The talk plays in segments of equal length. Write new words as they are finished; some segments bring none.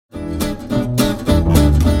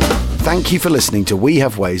Thank you for listening to We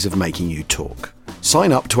Have Ways of Making You Talk.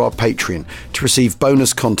 Sign up to our Patreon to receive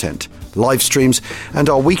bonus content, live streams, and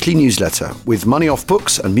our weekly newsletter with money off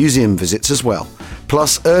books and museum visits as well,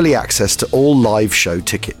 plus early access to all live show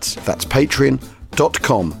tickets. That's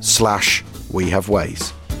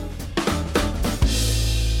patreon.com/wehaveways.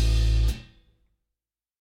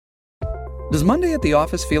 Does Monday at the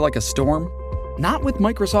office feel like a storm? Not with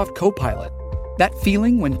Microsoft Copilot. That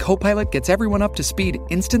feeling when Copilot gets everyone up to speed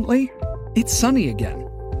instantly? It's sunny again.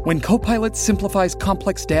 When Copilot simplifies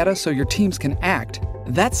complex data so your teams can act,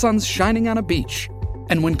 that sun's shining on a beach.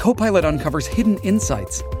 And when Copilot uncovers hidden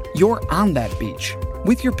insights, you're on that beach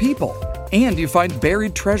with your people, and you find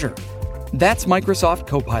buried treasure. That's Microsoft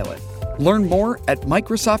Copilot. Learn more at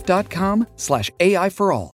Microsoft.com/AI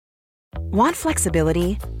for all. Want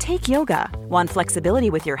flexibility? Take yoga. Want flexibility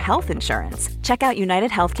with your health insurance? Check out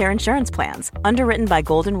United Healthcare Insurance Plans. Underwritten by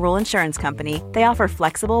Golden Rule Insurance Company, they offer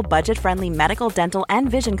flexible, budget-friendly medical, dental,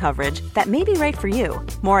 and vision coverage that may be right for you.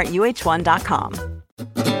 More at UH1.com.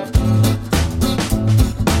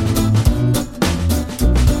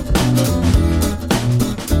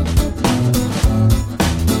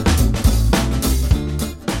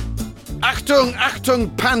 Achtung,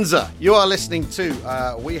 Achtung, Panzer! You are listening to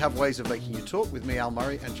We Have Ways of Making You Talk with me, Al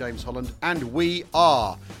Murray, and James Holland, and we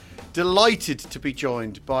are delighted to be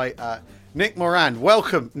joined by Nick Moran.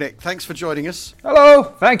 Welcome, Nick. Thanks for joining us. Hello,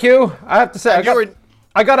 thank you. I have to say,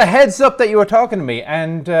 I got a heads up that you were talking to me,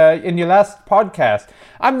 and in your last podcast,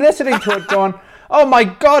 I'm listening to it going, oh my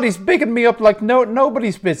God, he's bigging me up like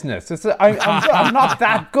nobody's business. I'm not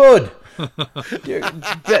that good.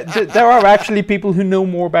 There are actually people who know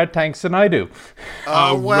more about tanks than I do.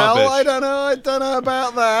 Well, rubbish. I don't know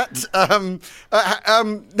about that.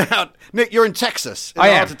 Now, Nick, you're in Texas. I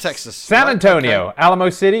am. Texas. San right? Antonio, Okay.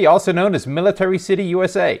 Alamo City, also known as Military City,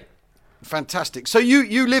 USA. Fantastic. So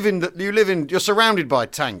you're surrounded by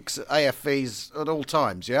tanks, AFVs at all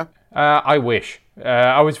times, yeah? I wish.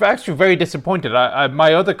 I was actually very disappointed.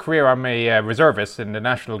 My other career, I'm a reservist in the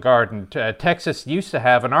National Guard, and Texas used to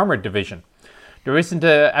have an armored division. There isn't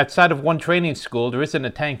outside of one training school, there isn't a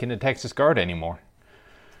tank in the Texas Guard anymore.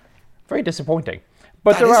 Very disappointing.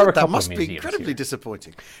 But there are a couple of museums. That must be incredibly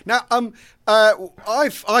disappointing. Now,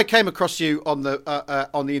 I came across you on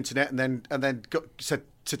the internet, and then said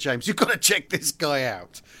to James, "You've got to check this guy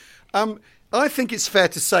out." I think it's fair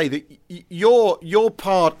to say that you're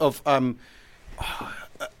part of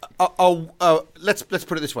let's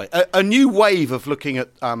put it this way: a new wave of looking at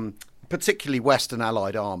particularly Western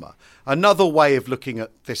Allied armour. Another way of looking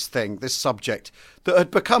at this subject that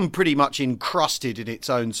had become pretty much encrusted in its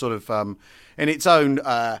own sort of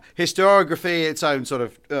historiography, its own sort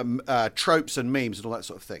of tropes and memes and all that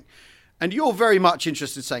sort of thing. And you're very much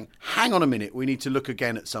interested in saying, hang on a minute, we need to look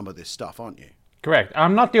again at some of this stuff, aren't you? Correct.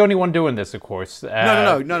 I'm not the only one doing this, of course.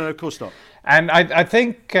 No, of course not. And I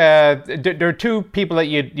think there are two people that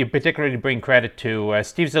you particularly bring credit to.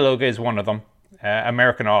 Steve Zaloga is one of them,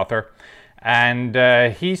 American author. And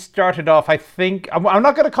he started off, I think, I'm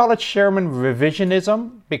not going to call it Sherman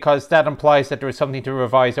revisionism, because that implies that there was something to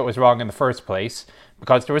revise that was wrong in the first place,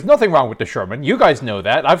 because there was nothing wrong with the Sherman. You guys know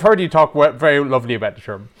that. I've heard you talk very lovely about the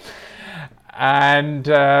Sherman. And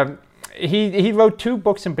he wrote two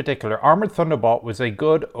books in particular. Armored Thunderbolt was a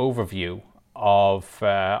good overview of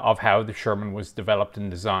how the Sherman was developed and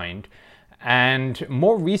designed. And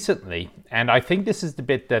more recently, and I think this is the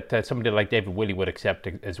bit that somebody like David Willey would accept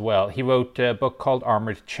as well, he wrote a book called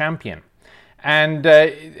Armored Champion. And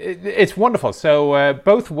it's wonderful. So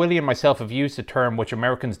both Willey and myself have used a term which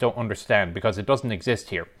Americans don't understand because it doesn't exist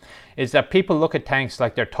here, is that people look at tanks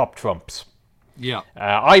like they're top trumps. Yeah.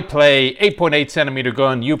 I play 8.8 centimeter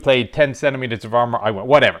gun, you play 10 centimeters of armor, I win,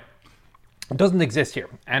 whatever. It doesn't exist here.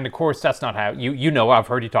 And of course, that's not how, you know, I've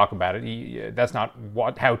heard you talk about it, that's not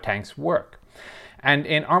how tanks work. And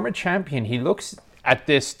in Armored Champion, he looks at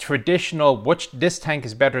this traditional, this tank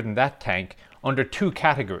is better than that tank, under two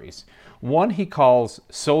categories. One he calls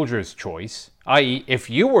soldier's choice, i.e. if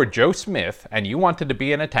you were Joe Smith and you wanted to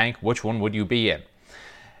be in a tank, which one would you be in?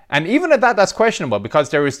 And even at that, that's questionable, because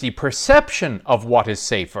there is the perception of what is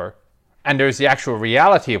safer and there's the actual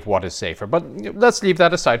reality of what is safer. But let's leave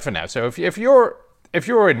that aside for now. So if you're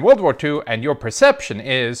in World War II and your perception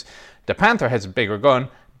is the Panther has a bigger gun,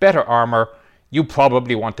 better armor, you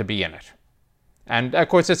probably want to be in it. And of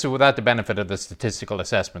course, this is without the benefit of the statistical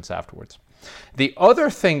assessments afterwards. The other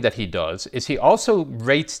thing that he does is he also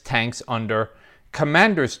rates tanks under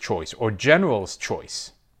commander's choice or general's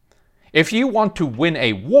choice. If you want to win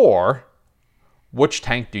a war, which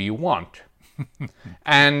tank do you want?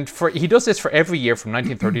 And he does this for every year from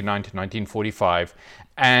 1939 to 1945,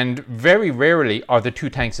 and very rarely are the two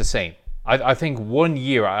tanks the same. I think 1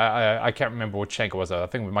 year, I can't remember which tank it was. I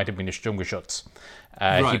think it might have been the Sturmgeschütz.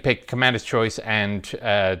 He picked Commander's Choice and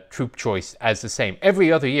Troop Choice as the same.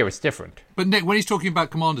 Every other year it's different. But Nick, when he's talking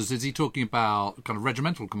about commanders, is he talking about kind of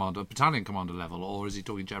regimental commander, battalion commander level, or is he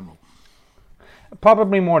talking general?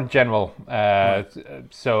 Probably more general,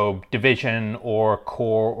 so division or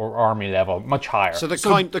corps or army level, much higher. So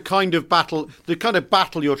the kind of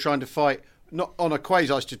battle you're trying to fight, not on a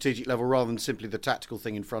quasi-strategic level, rather than simply the tactical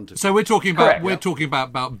thing in front of you. So we're talking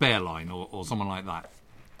about bear line or someone like that.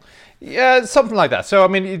 Yeah, something like that. So I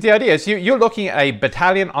mean, the idea is you're looking at a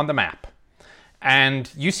battalion on the map,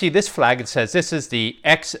 and you see this flag. It says this is the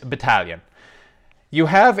X battalion. You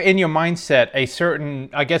have in your mindset a certain,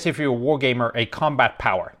 I guess if you're a wargamer, a combat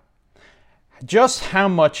power. Just how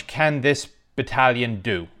much can this battalion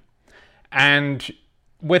do? And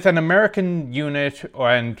with an American unit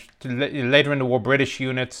and later in the war British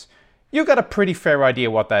units, you got a pretty fair idea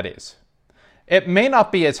what that is. It may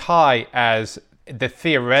not be as high as the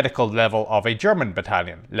theoretical level of a German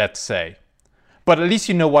battalion, let's say. But at least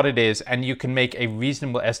you know what it is and you can make a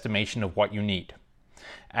reasonable estimation of what you need.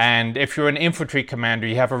 And if you're an infantry commander,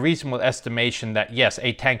 you have a reasonable estimation that, yes,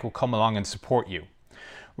 a tank will come along and support you.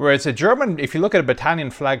 Whereas a German, if you look at a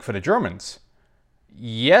battalion flag for the Germans,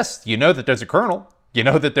 yes, you know that there's a colonel, you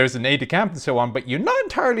know that there's an aide-de-camp and so on, but you're not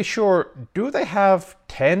entirely sure, do they have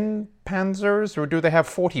 10 panzers or do they have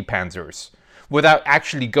 40 panzers? Without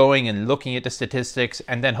actually going and looking at the statistics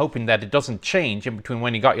and then hoping that it doesn't change in between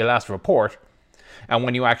when you got your last report and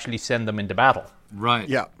when you actually send them into battle. Right.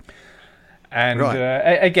 Yeah. And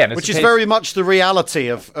again, which is very much the reality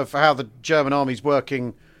of how the German army's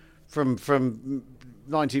working from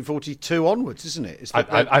 1942 onwards, isn't it?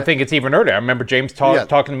 I think it's even earlier. I remember James talking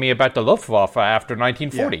to me about the Luftwaffe after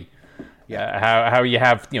 1940. How you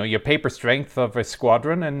have your paper strength of a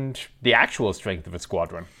squadron and the actual strength of a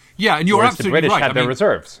squadron. Yeah, and you're absolutely right. The British had their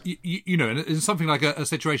reserves. You know, in something like a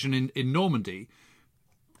situation in Normandy,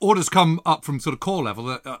 orders come up from sort of corps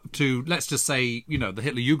level to, let's just say, the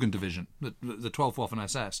Hitler Jugend division, the 12th Waffen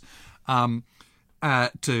SS,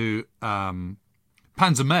 to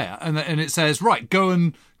Panzermeer, and it says, right, go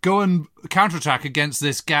and counterattack against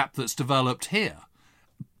this gap that's developed here.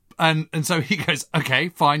 And so he goes, okay,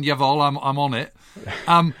 fine, jawohl, I'm on it.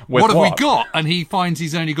 What have we got? And he finds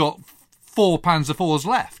he's only got 4 Panzer IVs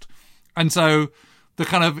left. And so the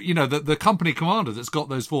kind of, the company commander that's got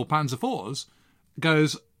those 4 Panzer IVs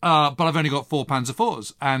goes, but I've only got 4 Panzer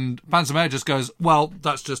IVs. And Panzermeer just goes, well,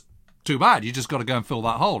 that's just too bad. You just got to go and fill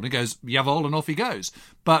that hole. And he goes, jawohl, and off he goes.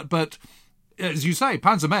 But as you say,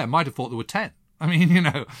 Panzermeer might have thought there were 10. I mean,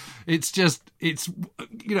 it's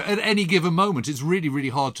at any given moment, it's really, really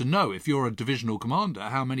hard to know if you're a divisional commander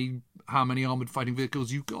how many armoured fighting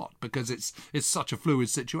vehicles you've got, because it's such a fluid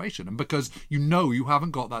situation, and because you haven't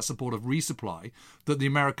got that support of resupply that the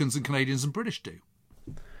Americans and Canadians and British do.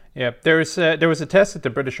 Yeah, there was a test that the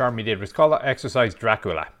British Army did. It was called Exercise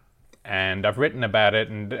Dracula. And I've written about it,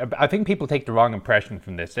 and I think people take the wrong impression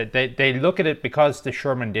from this. They look at it because the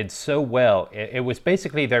Sherman did so well. It was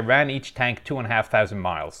basically they ran each tank 2,500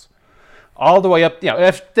 miles. All the way up,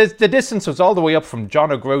 if the distance was all the way up from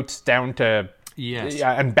John O'Groats down to... Yes.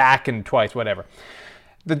 And back and twice, whatever.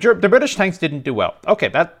 The British tanks didn't do well.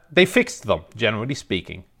 Okay, they fixed them, generally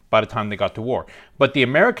speaking, by the time they got to war. But the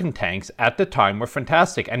American tanks at the time were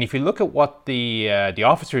fantastic. And if you look at what the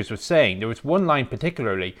officers were saying, there was one line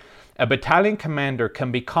particularly: a battalion commander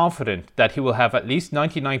can be confident that he will have at least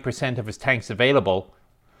 99% of his tanks available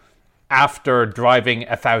after driving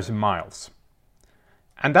 1,000 miles.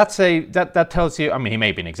 And that tells you, I mean, he may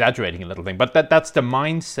have been exaggerating a little thing, but that's the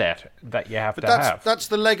mindset that you have to have. That's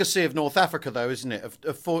the legacy of North Africa, though, isn't it?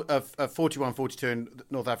 Of 41, 42 in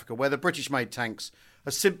North Africa, where the British-made tanks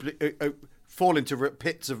are simply fall into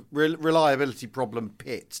pits of reliability problem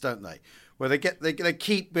pits, don't they? Where they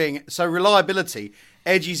keep being... So reliability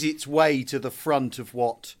edges its way to the front of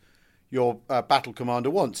what your battle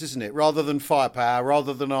commander wants, isn't it? Rather than firepower,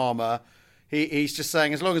 rather than armour... He's just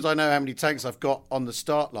saying, as long as I know how many tanks I've got on the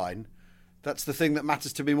start line, that's the thing that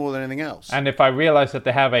matters to me more than anything else. And if I realise that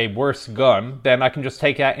they have a worse gun, then I can just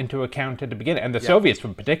take that into account at the beginning. And the Soviets,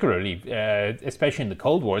 particularly, especially in the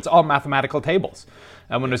Cold War, it's all mathematical tables.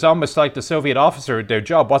 And when it's almost like the Soviet officer, their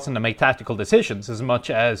job wasn't to make tactical decisions as much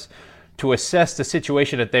as to assess the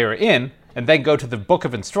situation that they are in and then go to the book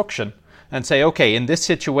of instruction and say, okay, in this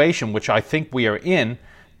situation, which I think we are in,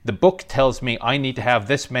 the book tells me I need to have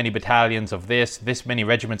this many battalions of this many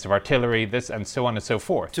regiments of artillery, this, and so on and so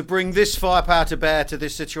forth. To bring this firepower to bear to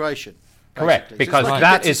this situation. Correct, because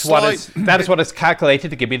that is what is calculated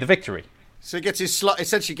to give me the victory. So he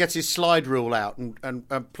essentially gets his slide rule out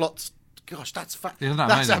and plots gosh, that's Isn't that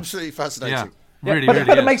that's amazing? absolutely fascinating. Yeah, really, but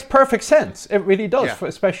really it is. makes perfect sense. It really does, Yeah.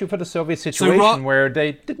 especially for the Soviet situation Ra- where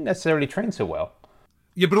they didn't necessarily train so well.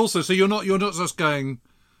 Yeah, but also, so you're not just going,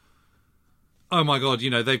 oh my God,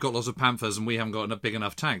 they've got lots of Panthers and we haven't got big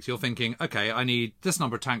enough tanks. You're thinking, okay, I need this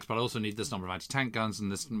number of tanks, but I also need this number of anti-tank guns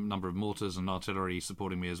and this number of mortars and artillery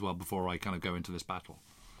supporting me as well before I kind of go into this battle.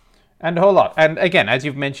 And a whole lot. And again, as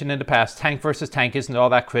you've mentioned in the past, tank versus tank isn't all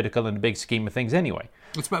that critical in the big scheme of things anyway.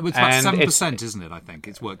 It's about And 7%, isn't it? I think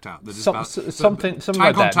it's worked out. That it's Something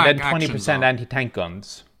like that. Then 20% anti-tank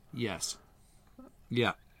guns. Yes.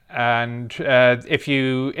 Yeah. And if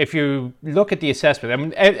you look at the assessment, I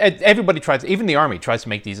mean, everybody tries, even the army tries to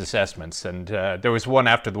make these assessments. And there was one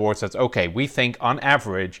after the war that says, okay, we think on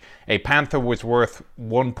average a Panther was worth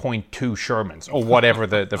 1.2 Shermans, or whatever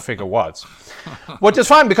the figure was. Which is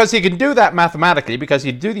fine, because you can do that mathematically, because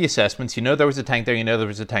you do the assessments, you know there was a tank there, you know there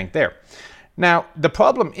was a tank there. Now, the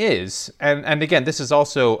problem is, and again, this is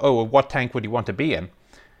also, what tank would you want to be in?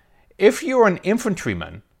 If you're an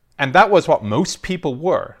infantryman, and that was what most people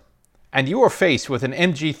were, and you are faced with an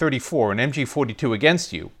MG-34 and MG-42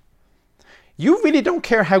 against you, you really don't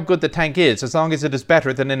care how good the tank is as long as it is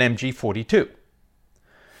better than an MG-42.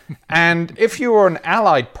 And if you are an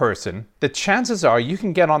allied person, the chances are you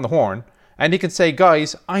can get on the horn and you can say,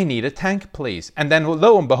 guys, I need a tank, please. And then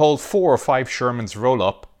lo and behold, 4 or 5 Shermans roll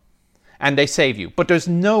up and they save you. But there's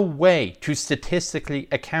no way to statistically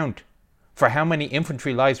account for how many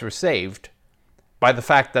infantry lives were saved by the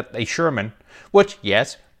fact that a Sherman, which,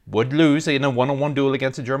 yes, would lose in a one-on-one duel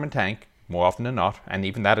against a German tank, more often than not, and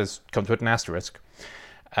even that comes with an asterisk,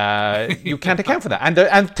 you can't account for that.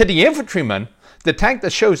 And to the infantryman, the tank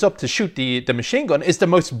that shows up to shoot the machine gun is the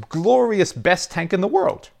most glorious, best tank in the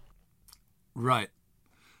world. Right.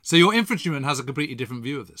 So your infantryman has a completely different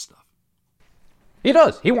view of this stuff. He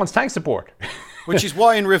does. He wants tank support. Which is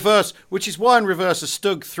why in reverse a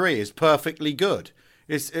Stug 3 is perfectly good.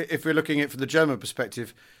 If we're looking at it from the German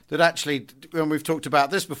perspective, that actually, when we've talked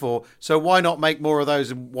about this before, so why not make more of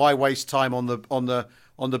those, and why waste time on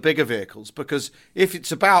the bigger vehicles? Because if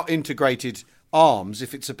it's about integrated arms,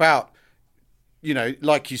 if it's about,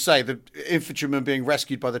 like you say, the infantryman being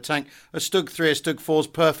rescued by the tank, a Stug 3, a Stug 4 is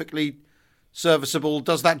perfectly serviceable,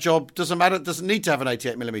 does that job, doesn't matter, doesn't need to have an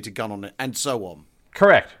 88mm gun on it, and so on.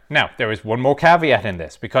 Correct. Now, there is one more caveat in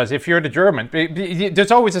this, because if you're the German, there's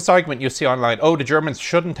always this argument you see online, the Germans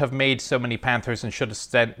shouldn't have made so many Panthers and should have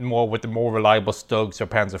spent more with the more reliable Stugs or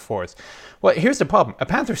Panzer IVs. Well, here's the problem. A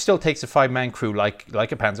Panther still takes a 5-man crew like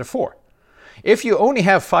a Panzer IV. If you only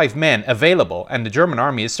have 5 men available and the German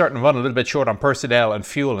army is starting to run a little bit short on personnel and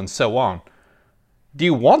fuel and so on, do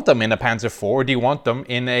you want them in a Panzer IV or do you want them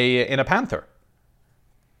in a Panther?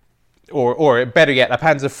 Or better yet, a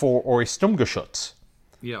Panzer IV or a Sturmgeschütz?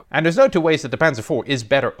 Yeah. And there's no two ways that the Panzer IV is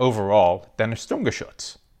better overall than a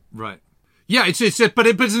Sturmgeschütz. Right. Yeah, but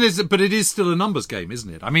it is still a numbers game,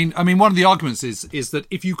 isn't it? I mean, one of the arguments is that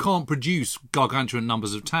if you can't produce gargantuan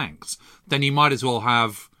numbers of tanks, then you might as well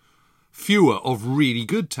have fewer of really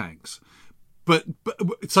good tanks. But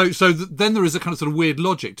then there is a kind of sort of weird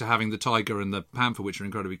logic to having the Tiger and the Panther, which are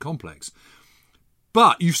incredibly complex.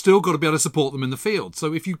 But you've still got to be able to support them in the field.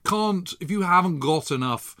 So if you haven't got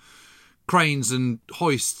enough cranes and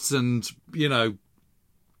hoists and,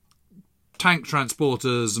 tank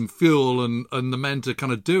transporters and fuel and the men to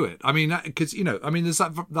kind of do it. I mean, because, there's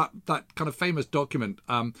that kind of famous document,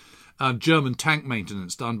 German tank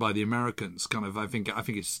maintenance done by the Americans, kind of, I think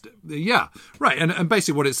it's, yeah, right. And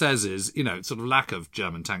basically what it says is, sort of lack of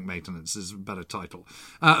German tank maintenance is a better title.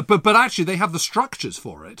 But actually they have the structures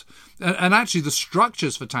for it. And actually the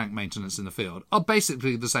structures for tank maintenance in the field are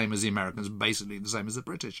basically the same as the Americans, basically the same as the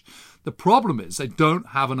British. The problem is they don't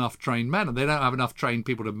have enough trained men and they don't have enough trained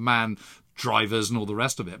people to man drivers and all the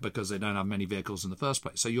rest of it because they don't have many vehicles in the first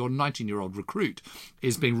place. So your 19-year-old recruit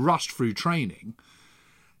is being rushed through training,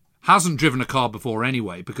 hasn't driven a car before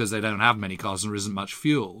anyway because they don't have many cars and there isn't much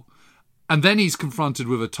fuel. And then he's confronted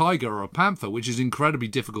with a Tiger or a Panther, which is an incredibly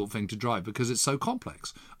difficult thing to drive because it's so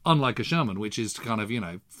complex. Unlike a Sherman, which is kind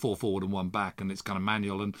of, 4 forward and 1 back and it's kind of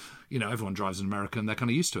manual and, everyone drives in America and they're kind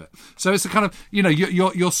of used to it. So it's a kind of,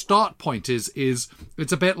 your start point is it's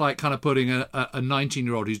a bit like kind of putting a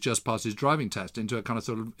 19-year-old who's just passed his driving test into a kind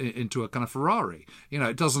of Ferrari.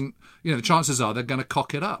 It doesn't, the chances are they're going to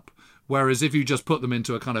cock it up. Whereas if you just put them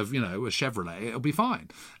into a kind of, a Chevrolet, it'll be fine.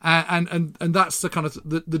 And that's the kind of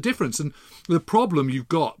the difference. And the problem you've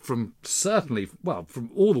got from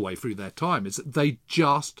all the way through their time is that they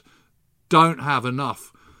just don't have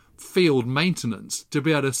enough field maintenance to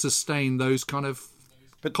be able to sustain those kind of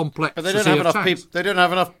complex. But they don't have enough people. They don't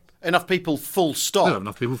have enough people full stop. They don't have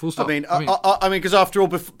enough people full stop. I mean, because after all,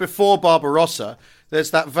 before Barbarossa,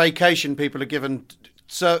 there's that vacation people are given,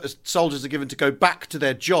 soldiers are given to go back to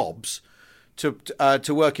their jobs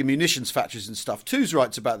to work in munitions factories and stuff. Tooze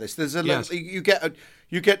writes about this. There's you get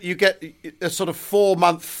a sort of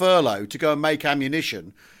 4-month furlough to go and make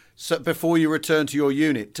ammunition. So before you return to your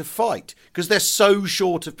unit to fight, because they're so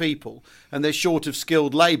short of people and they're short of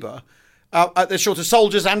skilled labour, they're short of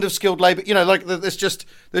soldiers and of skilled labour. You know, like there's just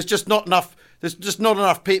not enough. There's just not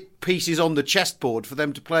enough pieces on the chessboard for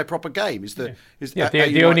them to play a proper game. The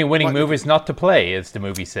only winning move is not to play, as the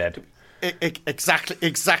movie said.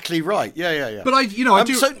 Exactly right. Yeah. But I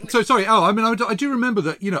do. So sorry, Al. I mean, I do remember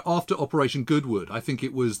that. After Operation Goodwood, I think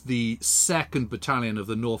it was the 2nd Battalion of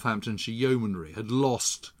the Northamptonshire Yeomanry had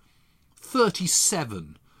lost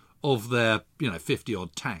 37 of their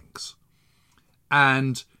 50-odd tanks,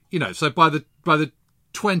 and so by the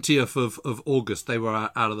 20th of August they were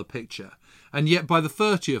out of the picture, and yet by the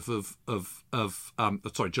 30th of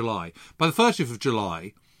July, by the 30th of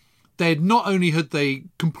July, not only had they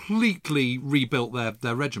completely rebuilt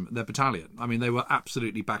their regiment, their battalion. I mean, they were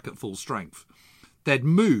absolutely back at full strength. They'd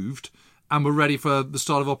moved and were ready for the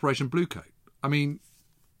start of Operation Bluecoat. I mean,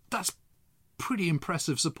 that's pretty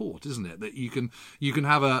impressive support, isn't it? That you can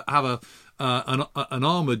have an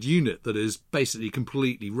armoured unit that is basically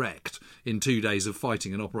completely wrecked in 2 days of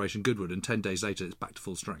fighting in Operation Goodwood, and 10 days later it's back to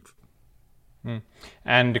full strength.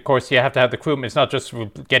 And of course you have to have the crewmen. It's not just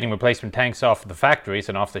getting replacement tanks off the factories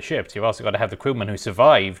and off the ships. You've also got to have the crewmen who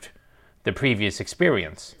survived the previous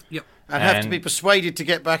experience. Yep. And have to be persuaded to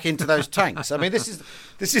get back into those tanks. I mean, this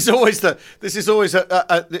is always again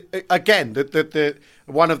the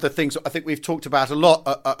one of the things I think we've talked about a lot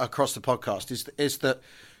across the podcast is that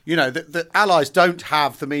the Allies don't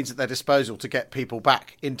have the means at their disposal to get people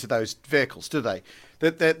back into those vehicles, do they?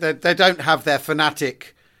 They don't have their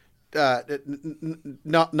fanatic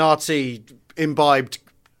Nazi imbibed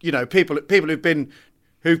people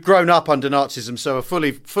who've grown up under Nazism, so are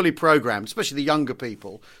fully programmed, especially the younger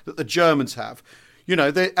people that the Germans have.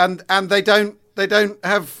 They don't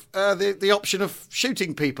have the option of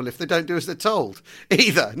shooting people if they don't do as they're told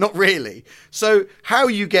either. Not really. So how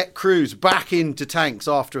you get crews back into tanks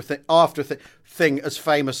after a thing as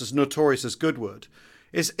famous as notorious as Goodwood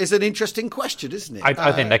is an interesting question, isn't it?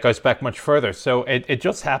 I think that goes back much further. So it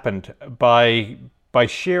just happened by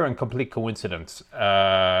sheer and complete coincidence.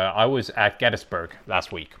 I was at Gettysburg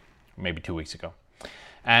last week, maybe 2 weeks ago,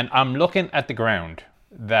 and I'm looking at the ground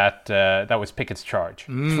that was Pickett's charge.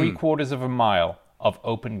 3/4 of a mile of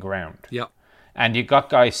open ground. Yep. And you got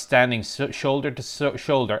guys standing shoulder to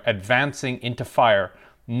shoulder, advancing into fire,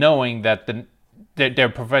 knowing that they're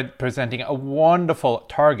presenting a wonderful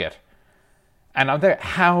target. And I'm there.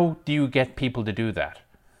 How do you get people to do that?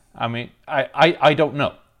 I mean, I don't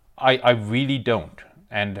know. I really don't.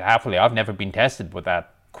 And happily, I've never been tested with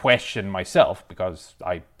that question myself, because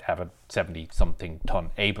I have a 70-something ton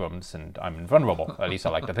Abrams and I'm invulnerable. At least I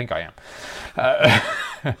like to think I am.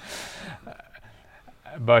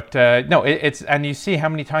 But no, and you see how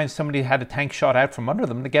many times somebody had a tank shot out from under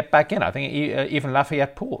them to get back in. I think even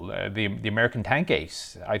Lafayette Poole, the American tank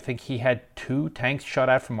ace, I think he had 2 tanks shot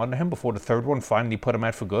out from under him before the third one finally put him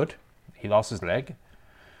out for good. He lost his leg.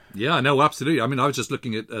 Yeah, no, absolutely. I mean, I was just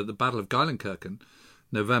looking at the Battle of Geilenkirchen,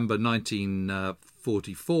 November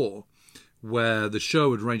 1944, where the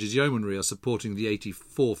Sherwood Rangers Yeomanry are supporting the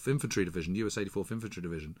 84th Infantry Division, US 84th Infantry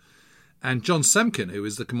Division. And John Semkin, who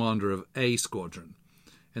is the commander of A Squadron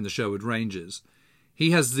in the Sherwood Rangers,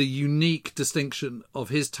 he has the unique distinction of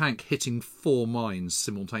his tank hitting 4 mines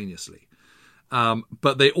simultaneously.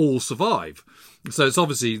 But they all survive. So it's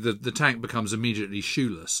obviously the tank becomes immediately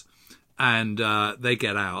shoeless, and they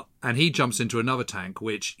get out, and he jumps into another tank,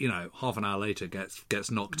 which, half an hour later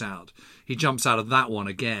gets knocked out. He jumps out of that one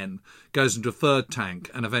again, goes into a third tank,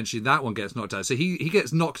 and eventually that one gets knocked out. So he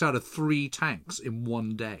gets knocked out of 3 tanks in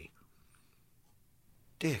one day.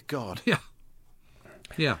 Dear God. Yeah.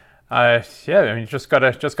 Yeah. I mean, just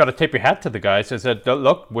gotta tip your hat to the guys. I said,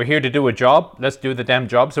 look, we're here to do a job. Let's do the damn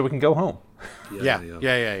job so we can go home. Yeah.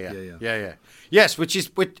 Yes, which is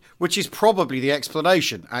probably the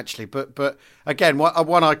explanation, actually. But again,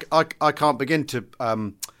 one I can't begin to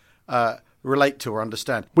relate to or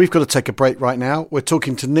understand. We've got to take a break right now. We're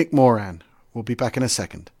talking to Nick Moran. We'll be back in a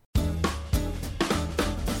second.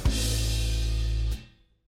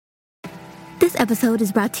 This episode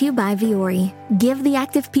is brought to you by Viore. Give the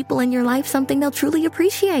active people in your life something they'll truly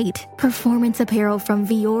appreciate. Performance apparel from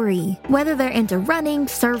Viore. Whether they're into running,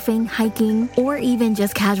 surfing, hiking, or even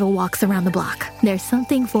just casual walks around the block, there's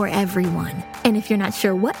something for everyone. And if you're not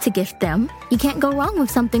sure what to gift them, you can't go wrong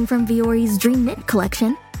with something from Viore's Dream Knit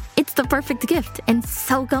collection. It's the perfect gift and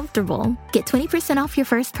so comfortable. Get 20% off your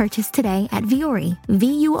first purchase today at Vuori,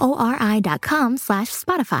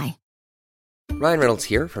 VUORI.com/Spotify. Ryan Reynolds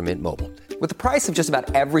here from Mint Mobile. With the price of just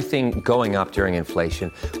about everything going up during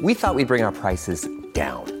inflation, we thought we'd bring our prices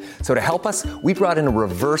down. So to help us, we brought in a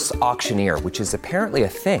reverse auctioneer, which is apparently a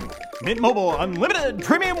thing. Mint Mobile Unlimited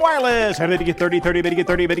Premium Wireless. How to get 30, 30, bit to get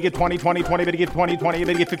 30, bit to get 20, 20, 20, bit to get 20, 20,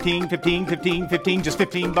 bit to get 15, 15, 15, 15, just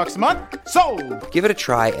 $15 a month? Sold! Give it a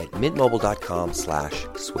try at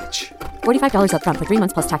mintmobile.com/switch. $45 up front for 3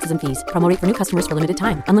 months plus taxes and fees. Promo rate for new customers for limited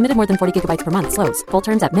time. Unlimited more than 40 gigabytes per month. Slows full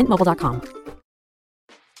terms at mintmobile.com.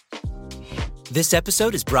 This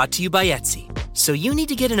episode is brought to you by Etsy. So you need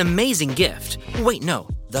to get an amazing gift. Wait, no,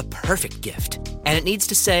 the perfect gift. And it needs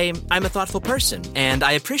to say, I'm a thoughtful person, and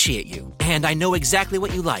I appreciate you, and I know exactly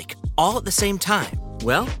what you like, all at the same time.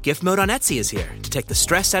 Well, Gift Mode on Etsy is here to take the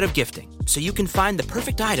stress out of gifting, so you can find the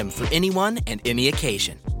perfect item for anyone and any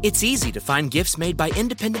occasion. It's easy to find gifts made by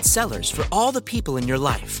independent sellers for all the people in your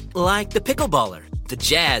life, like the pickleballer, the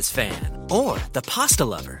jazz fan, or the pasta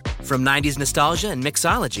lover. From 90s nostalgia and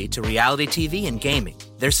mixology to reality TV and gaming,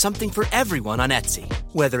 there's something for everyone on Etsy.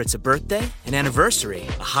 Whether it's a birthday, an anniversary,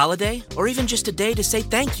 a holiday, or even just a day to say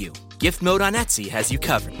thank you, Gift Mode on Etsy has you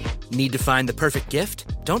covered. Need to find the perfect gift?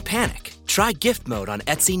 Don't panic. Try Gift Mode on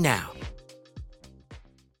Etsy now.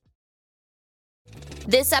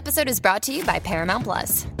 This episode is brought to you by Paramount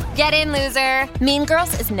Plus. Get in, loser! Mean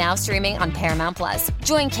Girls is now streaming on Paramount Plus.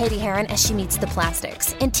 Join Katie Heron as she meets the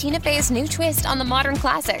plastics in Tina Fey's new twist on the modern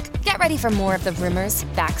classic. Get ready for more of the rumors,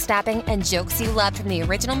 backstabbing, and jokes you loved from the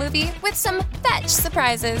original movie with some fetch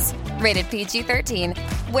surprises. Rated PG-13.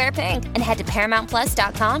 Wear pink and head to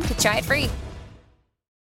ParamountPlus.com to try it free.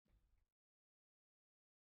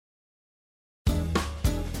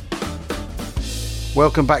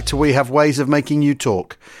 Welcome back to We Have Ways of Making You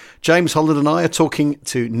Talk. James Holland and I are talking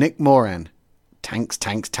to Nick Moran. Tanks,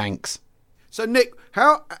 tanks, tanks. So Nick,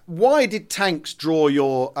 why did tanks draw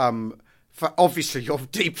your obviously your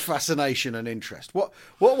deep fascination and interest? What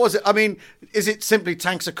was it? I mean, is it simply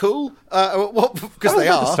tanks are cool? Because they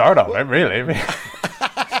are. The start of it, really.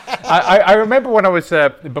 I remember when I was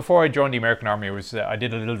before I joined the American Army, I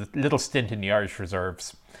did a little stint in the Irish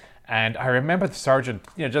Reserves. And I remember the sergeant,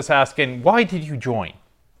 just asking, "Why did you join?"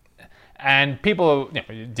 And people,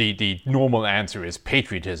 the normal answer is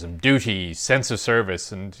patriotism, duty, sense of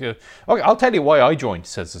service. And okay, I'll tell you why I joined,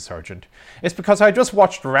 says the sergeant. It's because I just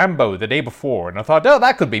watched Rambo the day before, and I thought, oh,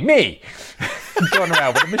 that could be me, going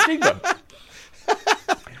around with a machine gun.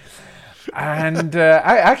 And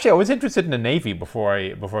I was interested in the Navy before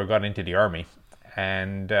I got into the Army.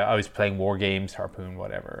 And I was playing war games, Harpoon,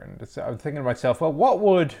 whatever. And I was thinking to myself, well, what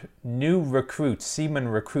would new recruit, seaman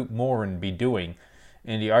recruit Moran be doing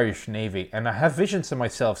in the Irish Navy? And I have visions of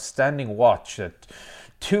myself standing watch at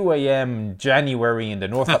 2 a.m. January in the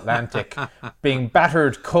North Atlantic, being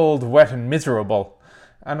battered, cold, wet, and miserable.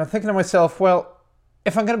 And I'm thinking to myself, well,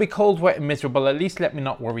 if I'm going to be cold, wet, and miserable, at least let me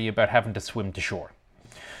not worry about having to swim to shore.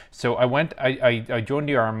 So I joined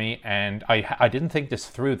the Army, and I didn't think this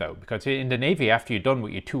through, though, because in the Navy, after you're done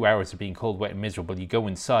with your 2 hours of being cold, wet, and miserable, you go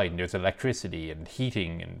inside, and there's electricity and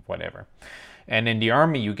heating and whatever. And in the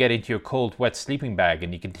Army, you get into your cold, wet sleeping bag,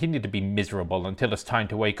 and you continue to be miserable until it's time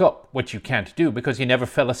to wake up, which you can't do because you never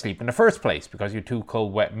fell asleep in the first place, because you're too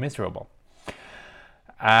cold, wet, and miserable.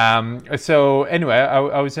 So anyway,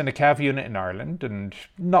 I was in a Cav unit in Ireland, and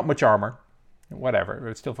not much armour. Whatever, it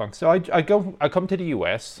was still fun. So I come to the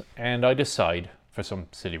US, and I decide, for some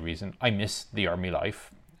silly reason, I miss the Army life,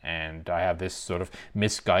 and I have this sort of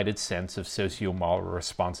misguided sense of socio-moral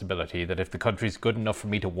responsibility that if the country's good enough for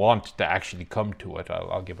me to want to actually come to it,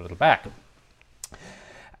 I'll give a little back.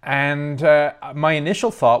 And my initial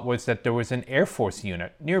thought was that there was an Air Force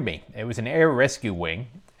unit near me. It was an air rescue wing,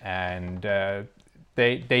 and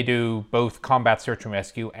They do both combat search and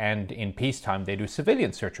rescue, and in peacetime they do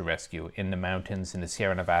civilian search and rescue in the mountains in the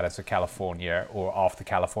Sierra Nevadas of California or off the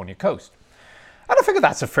California coast. And I figure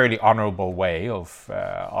that's a fairly honourable way of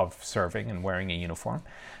serving and wearing a uniform.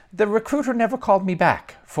 The recruiter never called me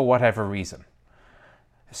back for whatever reason.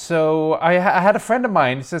 So I had a friend of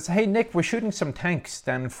mine who says, "Hey Nick, we're shooting some tanks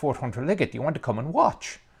down in Fort Hunter Liggett. Do you want to come and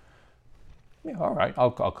watch?" Yeah, all right,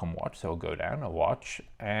 I'll come watch. So I'll go down, I'll watch,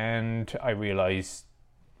 and I realised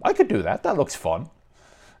I could do that. That looks fun.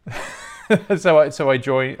 So I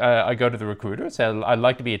join. I go to the recruiter. Say, "I'd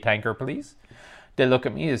like to be a tanker, please." They look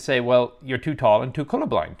at me and say, "Well, you're too tall and too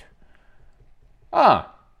colorblind."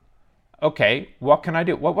 Ah, okay. What can I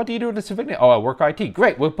do? What do you do as a civilian? Oh, I work IT.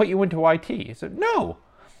 Great. We'll put you into IT. I said, "No,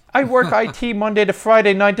 I work IT Monday to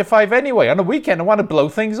Friday, 9 to 5 anyway. On a weekend, I want to blow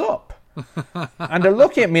things up." And they're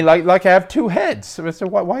looking at me like I have two heads. So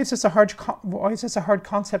why is this a hard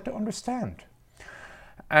concept to understand?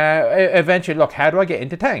 Eventually, look, how do I get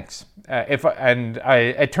into tanks?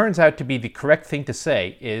 It turns out to be the correct thing to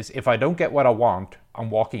say is, if I don't get what I want, I'm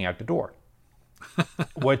walking out the door.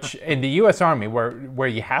 Which in the US Army, where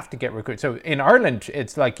you have to get recruited. So in Ireland,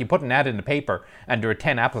 it's like you put an ad in the paper and there are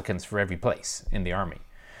 10 applicants for every place in the army.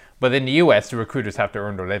 But in the US, the recruiters have to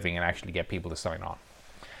earn their living and actually get people to sign on.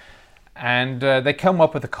 And they come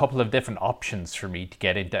up with a couple of different options for me to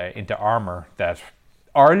get into armor that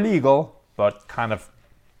are legal, but kind of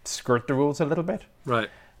skirt the rules a little bit. Right.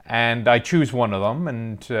 And I choose one of them,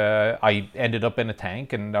 and I ended up in a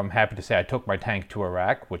tank, and I'm happy to say I took my tank to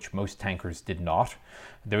Iraq, which most tankers did not.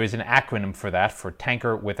 There is an acronym for that, for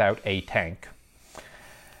tanker without a tank.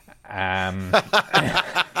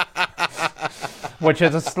 Which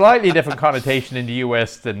has a slightly different connotation in the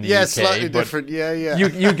US than the UK. Slightly different, yeah.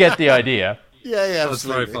 You get the idea. Yeah, That's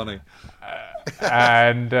very funny.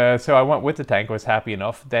 And so I went with the tank. I was happy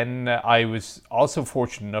enough. Then I was also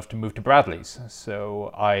fortunate enough to move to Bradleys.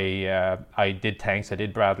 So I did tanks, I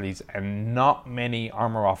did Bradleys, and not many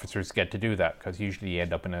armor officers get to do that, because usually you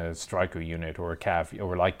end up in a striker unit or a cav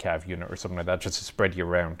or a light cav unit or something like that, just to spread you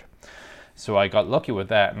around. So I got lucky with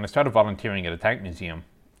that, and I started volunteering at a tank museum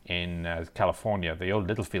in California, the old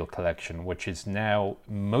Littlefield collection, which is now,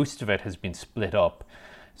 most of it has been split up.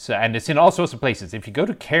 So, and it's in all sorts of places. If you go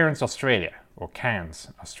to Cairns, Australia, or Cairns,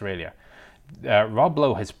 Australia, Rob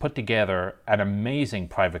Lowe has put together an amazing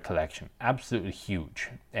private collection, absolutely huge,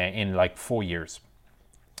 in like 4 years.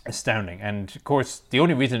 Astounding. And of course, the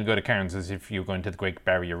only reason to go to Cairns is if you're going to the Great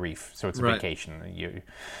Barrier Reef, so it's a vacation.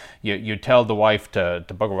 You tell the wife to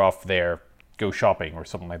bugger off there, go shopping or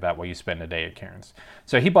something like that while you spend a day at Cairns.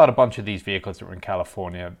 So he bought a bunch of these vehicles that were in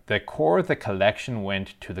California. The core of the collection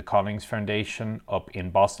went to the Collings Foundation up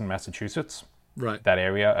in Boston, Massachusetts. Right. That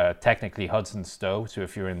area, technically Hudson Stowe. So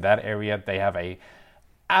if you're in that area, they have a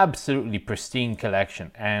absolutely pristine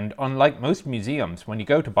collection. And unlike most museums, when you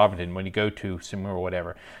go to Bovington, when you go to Samur or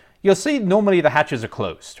whatever, you'll see normally the hatches are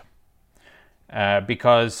closed.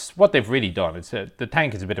 Because what they've really done is the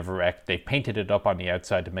tank is a bit of a wreck. They've painted it up on the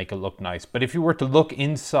outside to make it look nice. But if you were to look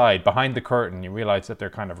inside, behind the curtain, you realize that they're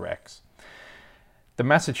kind of wrecks. The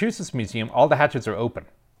Massachusetts Museum, all the hatches are open.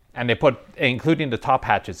 And they put, including the top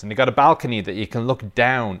hatches, and they got a balcony that you can look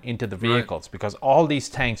down into the vehicles, because all these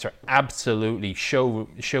tanks are absolutely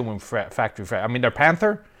showroom factory. I mean, their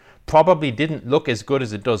Panther probably didn't look as good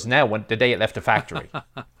as it does now the day it left the factory.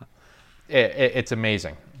 It's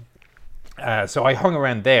amazing. So I hung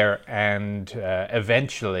around there, and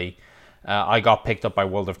eventually I got picked up by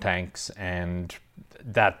World of Tanks, and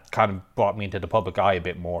that kind of brought me into the public eye a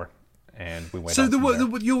bit more. And we went. So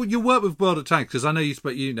your work with World of Tanks, because I know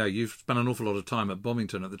you've spent an awful lot of time at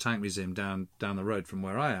Bovington at the Tank Museum down the road from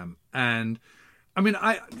where I am, and I mean,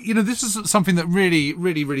 this is something that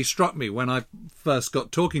really struck me when I first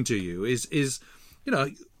got talking to you. Is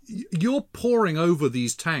you're poring over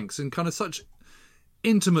these tanks in kind of such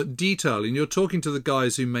intimate detail, and you're talking to the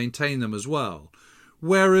guys who maintain them as well.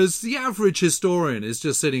 Whereas the average historian is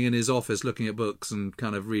just sitting in his office looking at books and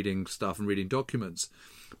kind of reading stuff and reading documents.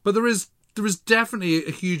 But there is definitely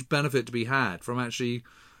a huge benefit to be had from actually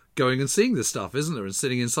going and seeing this stuff, isn't there? And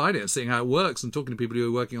sitting inside it and seeing how it works and talking to people who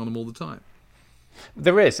are working on them all the time.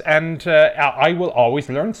 There is, and I will always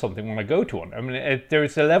learn something when I go to one. I mean,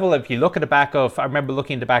 there's a level, if you look at the back of, I remember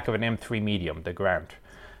looking at the back of an M3 Medium, the Grant,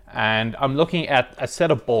 and I'm looking at a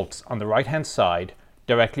set of bolts on the right-hand side,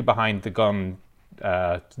 directly behind the gun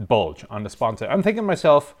bulge on the sponsor. I'm thinking to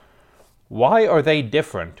myself, why are they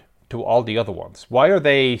different to all the other ones? Why are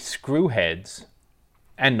they screw heads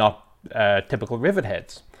and not typical rivet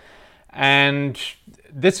heads? And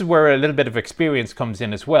this is where a little bit of experience comes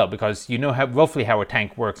in as well, because you know roughly how a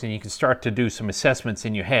tank works, and you can start to do some assessments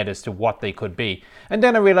in your head as to what they could be. And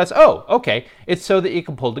then I realized, oh, okay, it's so that you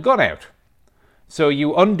can pull the gun out. So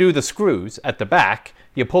you undo the screws at the back,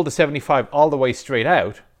 you pull the 75 all the way straight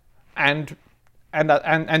out, and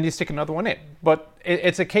you stick another one in. But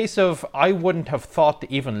it's a case of, I wouldn't have thought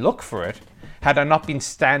to even look for it had I not been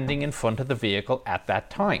standing in front of the vehicle at that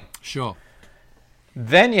time. Sure.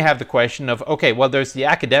 Then you have the question of, okay, well, there's the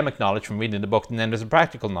academic knowledge from reading the book, and then there's the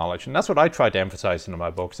practical knowledge. And that's what I try to emphasize in my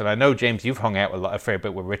books. And I know, James, you've hung out a fair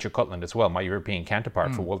bit with Richard Cutland as well, my European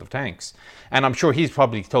counterpart for World of Tanks. And I'm sure he's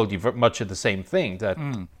probably told you much of the same thing, that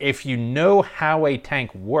if you know how a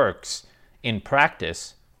tank works in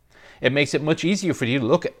practice, it makes it much easier for you to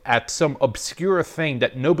look at some obscure thing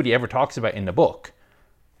that nobody ever talks about in the book,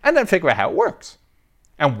 and then figure out how it works.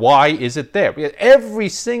 And why is it there? Because every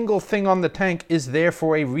single thing on the tank is there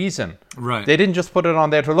for a reason. Right. They didn't just put it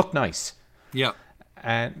on there to look nice. Yeah.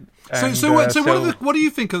 So what do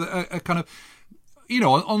you think of a kind of,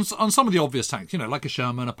 on some of the obvious tanks, like a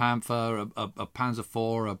Sherman, a Panther, a Panzer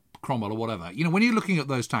IV, a Cromwell or whatever, when you're looking at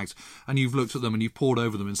those tanks and you've looked at them and you've pored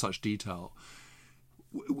over them in such detail,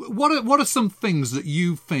 what are some things that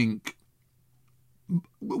you think,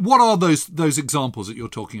 what are those examples that you're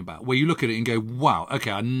talking about where you look at it and go, wow,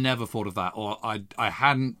 okay, I never thought of that, or I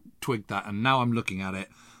hadn't twigged that, and now I'm looking at it,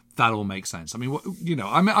 that all makes sense. I mean,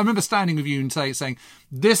 I remember standing with you and saying,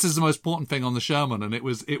 this is the most important thing on the Sherman, and it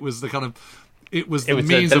was the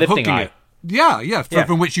means of hooking it. Yeah,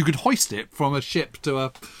 from which you could hoist it from a ship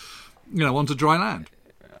to onto dry land.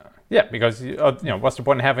 Yeah, because what's the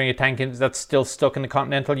point in having a tank that's still stuck in the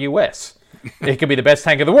continental US? It could be the best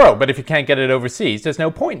tank in the world, but if you can't get it overseas, there's no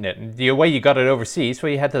point in it. And the way you got it overseas,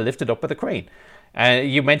 where you had to lift it up with a crane.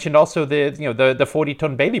 You mentioned also the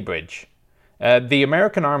 40-ton Bailey Bridge. The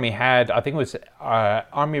American Army had, I think it was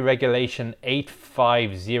Army Regulation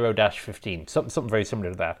 850-15, something very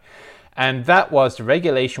similar to that. And that was the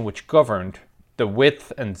regulation which governed the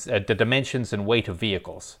width and the dimensions and weight of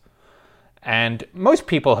vehicles. And most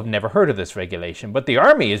people have never heard of this regulation, but the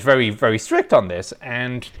Army is very, very strict on this.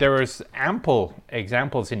 And there is ample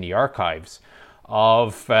examples in the archives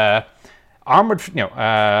of armored,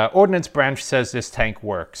 Ordnance Branch says this tank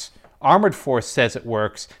works. Armored Force says it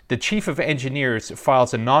works. The Chief of Engineers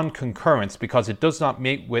files a non-concurrence because it does not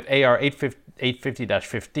meet with AR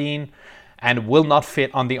 850-15 and will not fit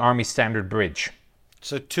on the Army Standard Bridge.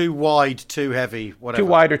 So too wide, too heavy, whatever. Too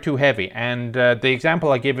wide or too heavy. And the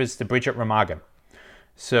example I give is the bridge at Remagen.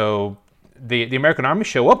 So the American Army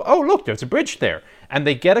show up, oh, look, there's a bridge there. And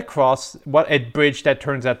they get across a bridge that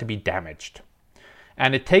turns out to be damaged.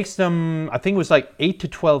 And it takes them, I think it was like 8 to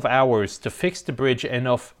 12 hours to fix the bridge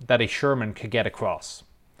enough that a Sherman could get across.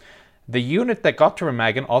 The unit that got to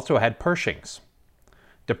Remagen also had Pershings.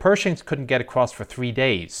 The Pershings couldn't get across for 3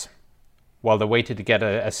 days while they waited to get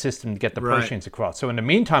a system to get the Pershings across. So in the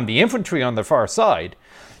meantime, the infantry on the far side,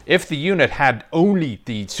 if the unit had only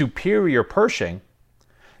the superior Pershing,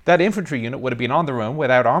 that infantry unit would have been on their own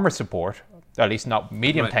without armor support, at least not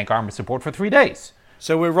medium tank armor support, for 3 days.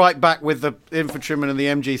 So we're right back with the infantryman and the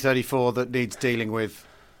MG-34 that needs dealing with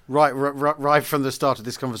right from the start of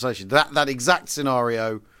this conversation. That exact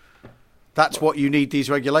scenario, that's what you need these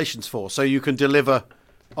regulations for, so you can deliver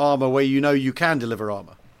armour where you can deliver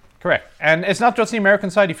armour. Correct. And it's not just the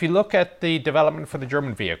American side. If you look at the development for the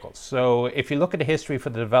German vehicles, so if you look at the history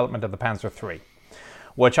for the development of the Panzer III,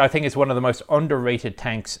 which I think is one of the most underrated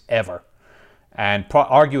tanks ever, and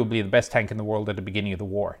arguably the best tank in the world at the beginning of the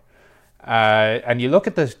war, and you look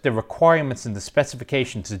at the requirements and the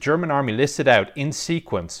specifications, the German army listed out in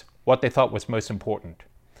sequence what they thought was most important.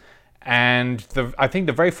 And I think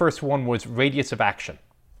the very first one was radius of action.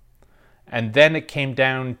 And then it came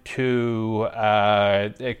down to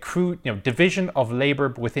a crew, division of labor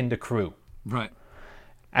within the crew. Right.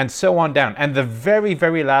 And so on down. And the very,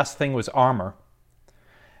 very last thing was armor.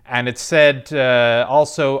 And it said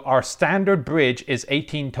also our standard bridge is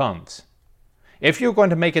 18 tons. If you're going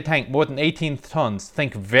to make a tank more than 18 tons,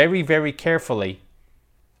 think very, very carefully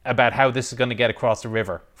about how this is going to get across the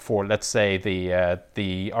river for, let's say,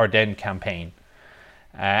 the Ardennes campaign.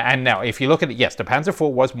 And now, if you look at it, yes, the Panzer IV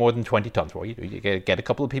was more than 20 tons. Well, you get a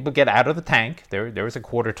couple of people get out of the tank. There was a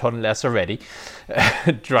quarter ton less already.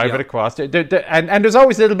 Drive it across. And there's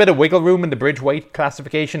always a little bit of wiggle room in the bridge weight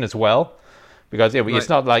classification as well. Because it's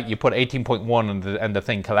not like you put 18.1 and the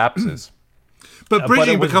thing collapses. But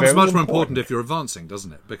bridging becomes much more important if you're advancing,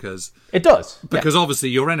 doesn't it? Because it does. Because obviously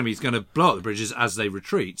your enemy's going to blow up the bridges as they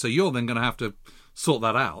retreat. So you're then going to have to sort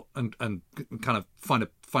that out and kind of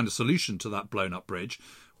find a solution to that blown up bridge,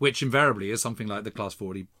 which invariably is something like the Class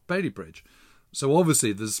 40 Bailey Bridge. So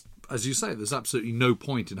obviously there's, as you say, there's absolutely no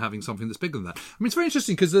point in having something that's bigger than that. I mean, it's very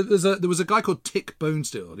interesting because there was a guy called Tick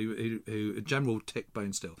Bonesteel, who General Tick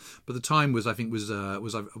Bonesteel, but the time was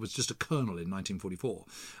just a colonel in 1944,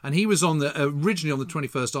 and he was originally on the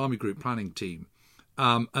 21st Army Group planning team,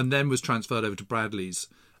 and then was transferred over to Bradley's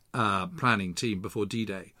planning team before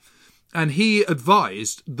D-Day. And he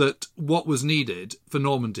advised that what was needed for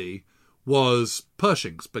Normandy was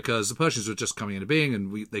Pershings, because the Pershings were just coming into being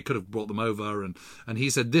and they could have brought them over. And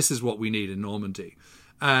he said, this is what we need in Normandy.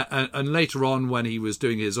 And later on, when he was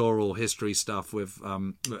doing his oral history stuff with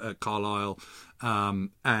Carlyle,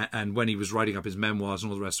 and when he was writing up his memoirs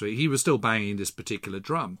and all the rest of it, he was still banging this particular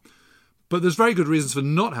drum. But there's very good reasons for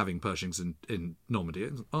not having Pershings in Normandy,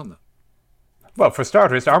 aren't there? Well, for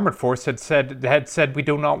starters, Armoured Force had said we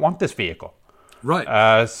do not want this vehicle.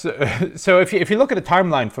 Right. So if you look at a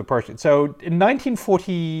timeline for Pershing, so in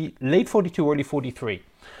 1940, late 42, early 43,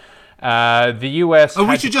 the U.S. Oh,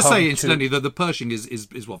 we should just say, incidentally, that the Pershing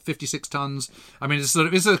is what, 56 tons. I mean, it's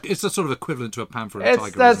a sort of equivalent to a Panther and a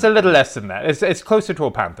Tiger. That's a little less than that. It's closer to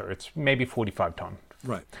a Panther. It's maybe 45 ton.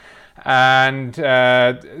 Right. And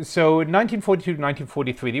so in 1942 to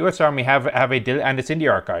 1943, the U.S. Army and it's in the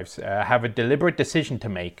archives, have a deliberate decision to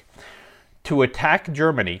make to attack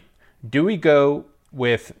Germany. Do we go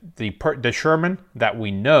with the Sherman that we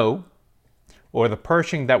know, or the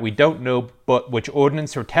Pershing that we don't know, but which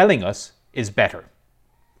ordnance are telling us is better?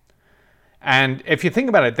 And if you think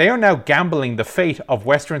about it, they are now gambling the fate of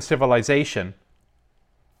Western civilization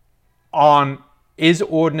on, is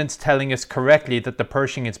ordnance telling us correctly that the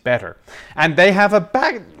Pershing is better? And they have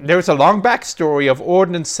there's a long backstory of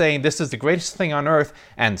ordnance saying this is the greatest thing on earth,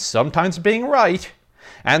 and sometimes being right,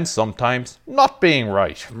 and sometimes not being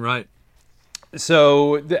right. Right.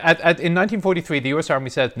 So in 1943, the U.S. Army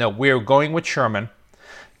said, no, we're going with Sherman.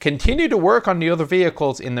 Continue to work on the other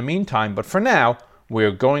vehicles in the meantime, but for now,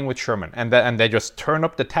 we're going with Sherman. And they just turn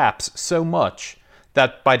up the taps so much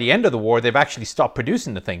that by the end of the war, they've actually stopped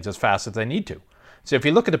producing the things as fast as they need to. So if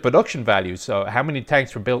you look at the production values, so how many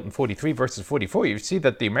tanks were built in 43 versus 44, you see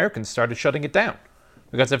that the Americans started shutting it down.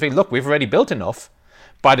 Because they think, look, we've already built enough.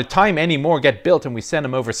 By the time any more get built and we send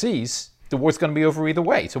them overseas, the war's going to be over either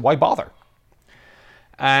way. So why bother?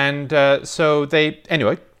 And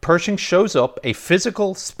Pershing shows up, a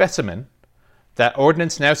physical specimen that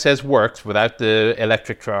ordnance now says works without the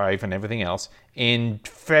electric drive and everything else in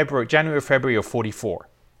January or February of 44.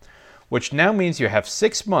 Which now means you have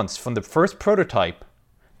 6 months from the first prototype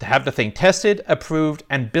to have the thing tested, approved,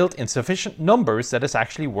 and built in sufficient numbers that it's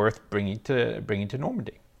actually worth bringing to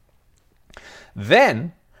Normandy.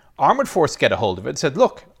 Then, Armored Force get a hold of it and said,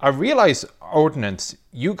 look, I realize, ordnance,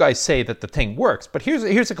 you guys say that the thing works, but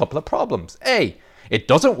here's a couple of problems. A, it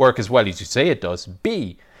doesn't work as well as you say it does.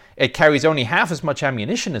 B, it carries only half as much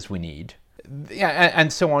ammunition as we need,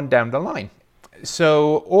 and so on down the line.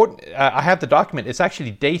 So I have the document. It's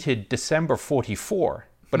actually dated December 44,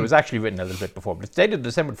 but it was actually written a little bit before. But it's dated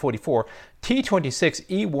December 44.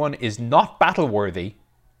 T-26E1 is not battle-worthy,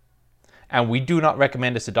 and we do not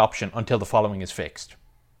recommend its adoption until the following is fixed.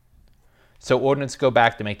 So ordnance go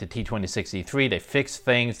back to make the T-26E3. They fix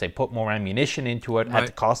things. They put more ammunition into it at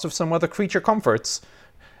the cost of some other creature comforts.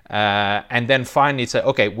 And then finally say,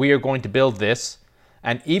 okay, we are going to build this.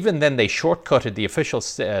 And even then they shortcutted the official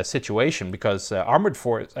situation because Army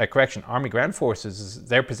Ground Forces,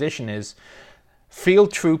 their position is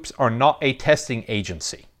field troops are not a testing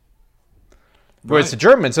agency. Whereas the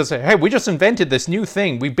Germans will say, hey, we just invented this new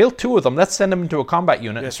thing. We built 2 of them. Let's send them into a combat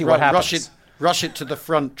unit and see what happens. Rush it to the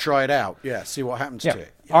front, try it out. Yeah, see what happens to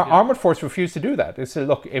it. Armored Force refused to do that. They said,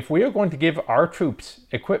 look, if we are going to give our troops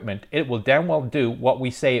equipment, it will damn well do what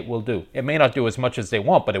we say it will do. It may not do as much as they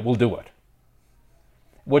want, but it will do it.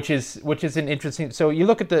 Which is an interesting... So you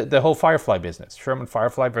look at the whole Firefly business, Sherman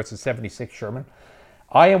Firefly versus 76 Sherman.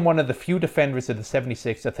 I am one of the few defenders of the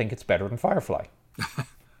 76 that think it's better than Firefly.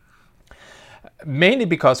 Mainly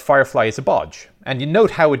because Firefly is a bodge. And you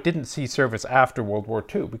note how it didn't see service after World War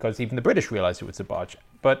II, because even the British realized it was a bodge.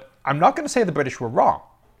 But I'm not going to say the British were wrong.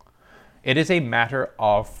 It is a matter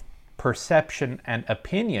of perception and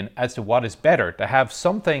opinion as to what is better. To have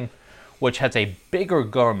something which has a bigger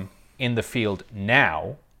gun in the field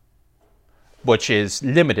now, which is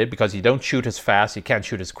limited because you don't shoot as fast, you can't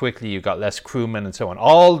shoot as quickly, you've got less crewmen and so on.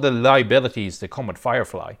 All the liabilities that come with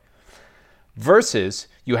Firefly. Versus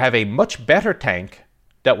you have a much better tank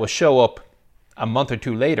that will show up a month or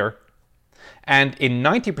 2 later and in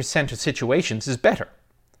 90% of situations is better.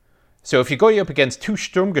 So if you're going up against 2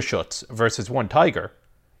 Sturmgeschütz versus 1 Tiger,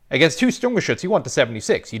 against 2 Sturmgeschütz you want the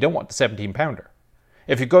 76, you don't want the 17 pounder.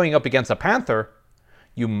 If you're going up against a Panther,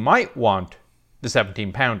 you might want the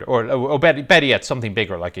 17 pounder or better yet something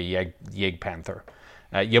bigger like a Jäger Panther.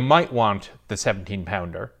 You might want the 17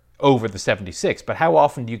 pounder over the 76, but how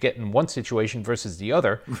often do you get in one situation versus the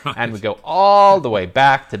other? Right. And we go all the way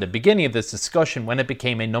back to the beginning of this discussion when it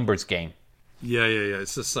became a numbers game. Yeah.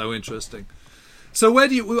 It's just so interesting. So where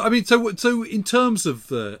do you? I mean, so in terms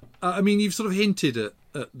of you've sort of hinted at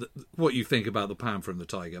what you think about the Panther and the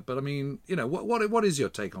Tiger, but I mean, what is your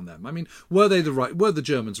take on them? I mean, were the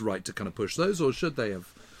Germans right to kind of push those, or should they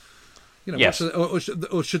have? Yes. Or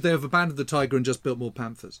should they have abandoned the Tiger and just built more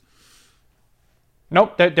Panthers?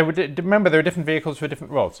 No, remember, there are different vehicles for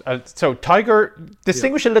different roles. So Tiger,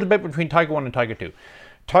 distinguish a little bit between Tiger 1 and Tiger 2.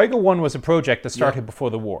 Tiger 1 was a project that started before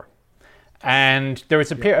the war. And there was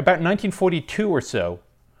a period, about 1942 or so,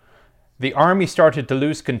 the Army started to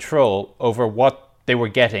lose control over what they were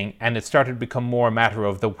getting, and it started to become more a matter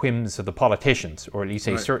of the whims of the politicians, or at least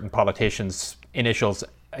a certain politician's initials,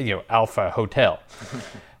 Alpha Hotel.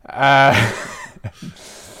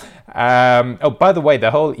 Oh, by the way,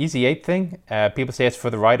 the whole Easy 8 thing, people say it's for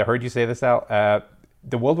the right. I heard you say this, Al.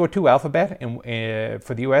 The World War II alphabet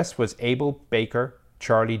for the US was Abel, Baker,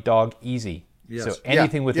 Charlie, Dog, Easy. Yes. So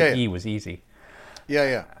anything with an E was easy.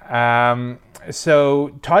 Yeah.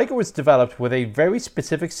 So Tiger was developed with a very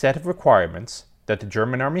specific set of requirements that the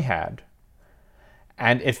German army had.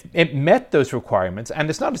 And if it met those requirements, and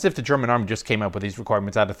it's not as if the German army just came up with these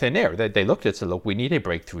requirements out of thin air. They looked at it and said, look, we need a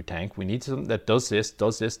breakthrough tank. We need something that does this,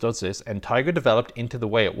 does this, does this. And Tiger developed into the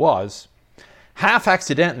way it was, half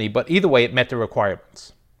accidentally, but either way it met the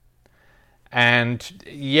requirements. And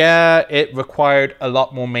yeah, it required a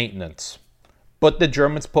lot more maintenance. But the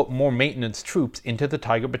Germans put more maintenance troops into the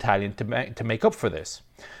Tiger battalion to make up for this.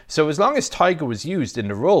 So as long as Tiger was used in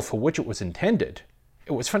the role for which it was intended,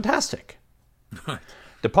 it was fantastic. Right.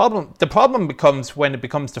 The problem becomes when it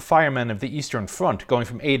becomes the fireman of the Eastern Front going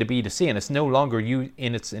from A to B to C, and it's no longer you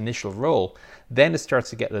in its initial role. Then it starts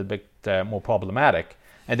to get a little bit more problematic.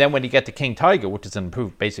 And then when you get to King Tiger, which is an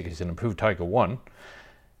improved Tiger 1,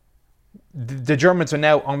 the Germans are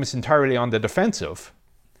now almost entirely on the defensive.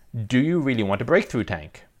 Do you really want a breakthrough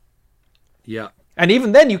tank? Yeah. And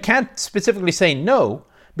even then, you can't specifically say no,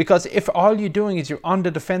 because if all you're doing is you're on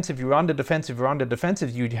the defensive,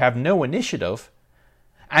 you have no initiative,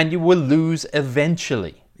 and you will lose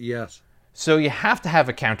eventually. Yes. So you have to have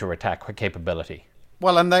a counter-attack capability.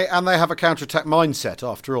 Well, and they have a counter-attack mindset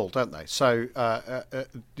after all, don't they? So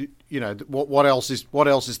what else is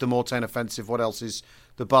the Mortain offensive? What else is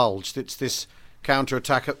the Bulge? It's this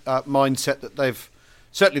counter-attack mindset that they've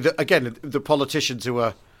certainly. The politicians who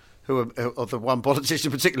are the one politician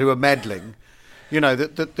in particular who are meddling.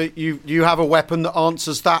 That you have a weapon that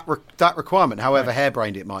answers that requirement, however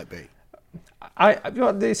harebrained it might be.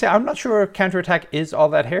 I'm not sure counterattack is all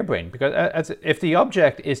that harebrained, because if the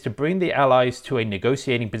object is to bring the Allies to a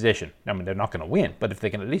negotiating position, I mean, they're not going to win, but if they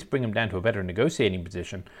can at least bring them down to a better negotiating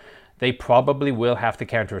position, they probably will have to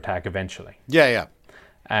counterattack eventually. Yeah.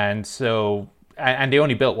 And so, and they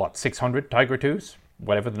only built 600 Tiger 2s,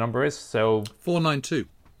 whatever the number is. So 492.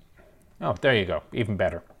 Oh, there you go, even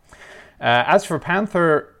better. As for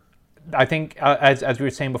Panther, I think, as we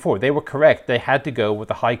were saying before, they were correct. They had to go with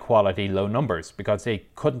the high quality, low numbers, because they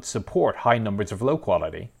couldn't support high numbers of low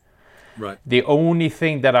quality. Right. The only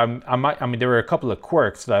thing that there were a couple of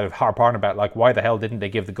quirks that I've harped on about, like why the hell didn't they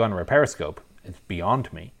give the gunner a periscope? It's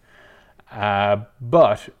beyond me.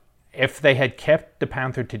 But if they had kept the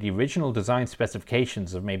Panther to the original design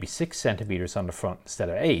specifications of maybe 6 centimeters on the front instead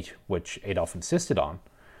of 8, which Adolf insisted on,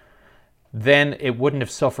 then it wouldn't have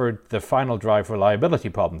suffered the final drive reliability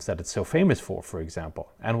problems that it's so famous for example,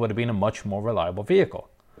 and would have been a much more reliable vehicle.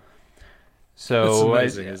 So it's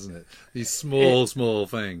amazing, isn't it? These small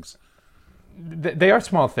things. They are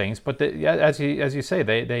small things, but as you say,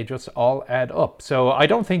 they just all add up. So I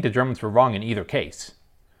don't think the Germans were wrong in either case.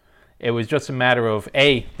 It was just a matter of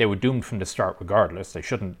they were doomed from the start regardless. They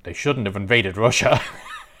shouldn't have invaded Russia.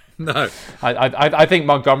 No, I think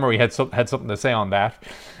Montgomery had something to say on that.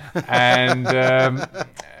 And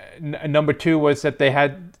number 2 was that they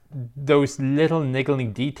had those little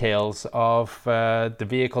niggling details of the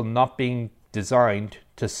vehicle not being designed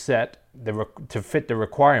to fit the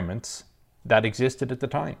requirements that existed at the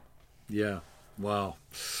time. Yeah. Wow.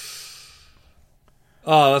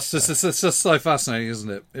 Oh, it's just so fascinating, isn't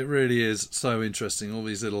it? It really is so interesting. All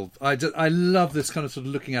these little, I love this kind of sort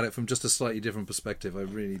of looking at it from just a slightly different perspective. I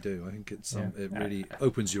really do. I think it really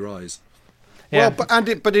opens your eyes. Yeah.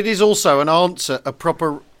 Well, but it is also an answer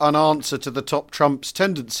to the top Trump's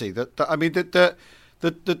tendency. The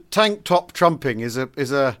tank top trumping is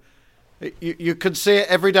a you can see it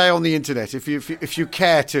every day on the internet if you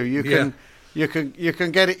care to. You can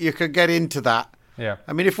get into that. Yeah.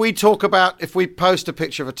 I mean, if we post a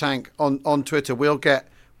picture of a tank on Twitter, we'll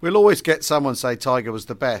always get someone say Tiger was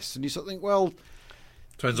the best, and you sort of think, well,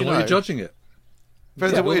 depends on what you're judging it.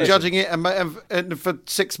 Depends on what you're judging it, and for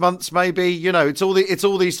 6 months maybe, it's all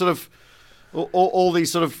these sort of.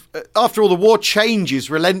 After all, the war changes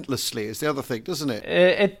relentlessly. Is the other thing, doesn't it?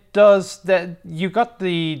 It does. That you got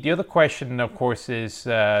the other question, of course, is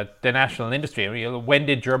the national industry. When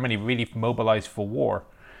did Germany really mobilize for war?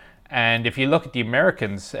 And if you look at the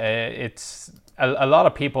Americans, it's a lot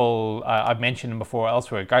of people. I've mentioned him before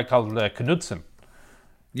elsewhere. A guy called Knudsen.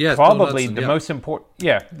 Yeah, probably the most important.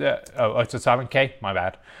 Yeah. It's a silent K. My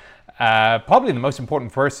bad. Probably the most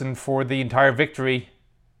important person for the entire victory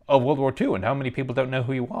of World War II, and how many people don't know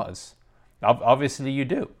who he was? Obviously, you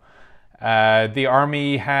do.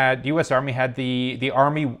 The U.S. Army had the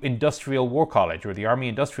Army Industrial War College, or the Army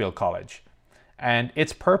Industrial College. And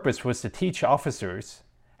its purpose was to teach officers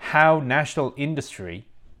how national industry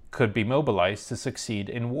could be mobilized to succeed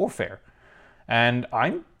in warfare. And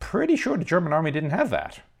I'm pretty sure the German army didn't have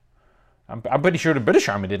that. I'm pretty sure the British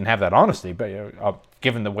army didn't have that, honestly, but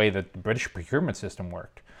given the way that the British procurement system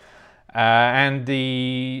worked. And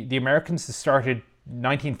the Americans started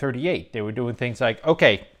 1938. They were doing things like,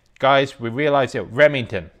 okay, guys, we realize that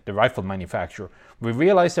Remington, the rifle manufacturer, we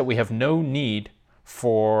realize that we have no need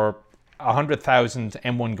for 100,000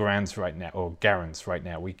 M1 Garands right now, or Garand right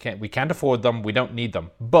now. We can't afford them. We don't need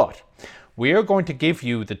them. But we are going to give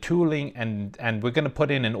you the tooling, and we're going to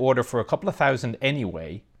put in an order for a couple of thousand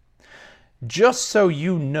anyway, just so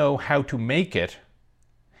you know how to make it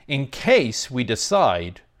in case we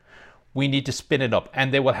decide we need to spin it up.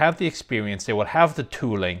 And they will have the experience, they will have the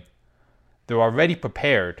tooling, they're already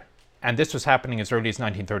prepared. And this was happening as early as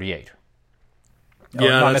 1938. Yeah,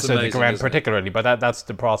 not that's necessarily amazing, the Garand isn't it? particularly, but that's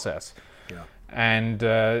the process. Yeah. And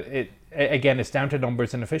it's down to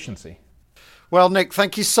numbers and efficiency. Well, Nick,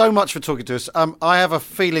 thank you so much for talking to us. I have a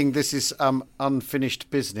feeling this is unfinished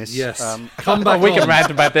business. Yes. Come back We on. can rant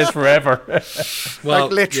about this forever. Well,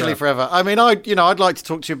 like literally yeah. forever. I mean, I'd like to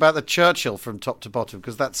talk to you about the Churchill from top to bottom,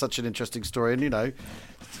 because that's such an interesting story, and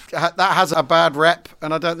that has a bad rep,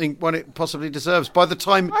 and I don't think one it possibly deserves. By the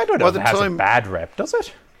time I don't know if it has a bad rep, does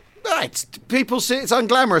it? People see it's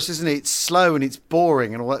unglamorous, isn't it? It's slow and it's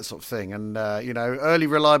boring and all that sort of thing, and early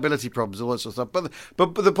reliability problems, all that sort of stuff.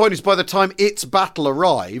 But the point is, by the time its battle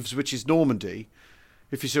arrives, which is Normandy,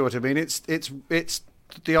 if you see what I mean, it's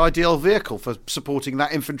the ideal vehicle for supporting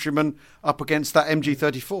that infantryman up against that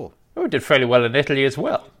MG-34. Oh, it did fairly well in Italy as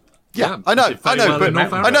well. Yeah, Yeah, I know, it's very well in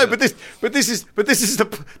North Africa. but this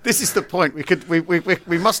is the point.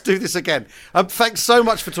 We must do this again. Thanks so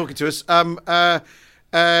much for talking to us.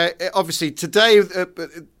 Obviously, today,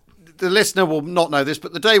 the listener will not know this,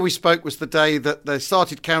 but the day we spoke was the day that they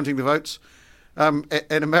started counting the votes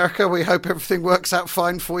in America. We hope everything works out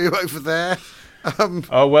fine for you over there.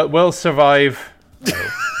 We'll survive.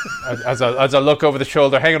 As I look over the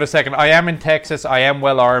shoulder, hang on a second. I am in Texas. I am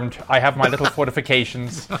well armed. I have my little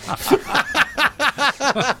fortifications.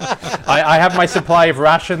 I have my supply of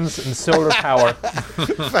rations and solar power.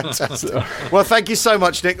 Fantastic. Well, thank you so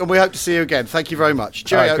much, Nick, and we hope to see you again. Thank you very much. All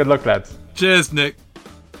Cheerio. right, good luck, lads. Cheers, Nick.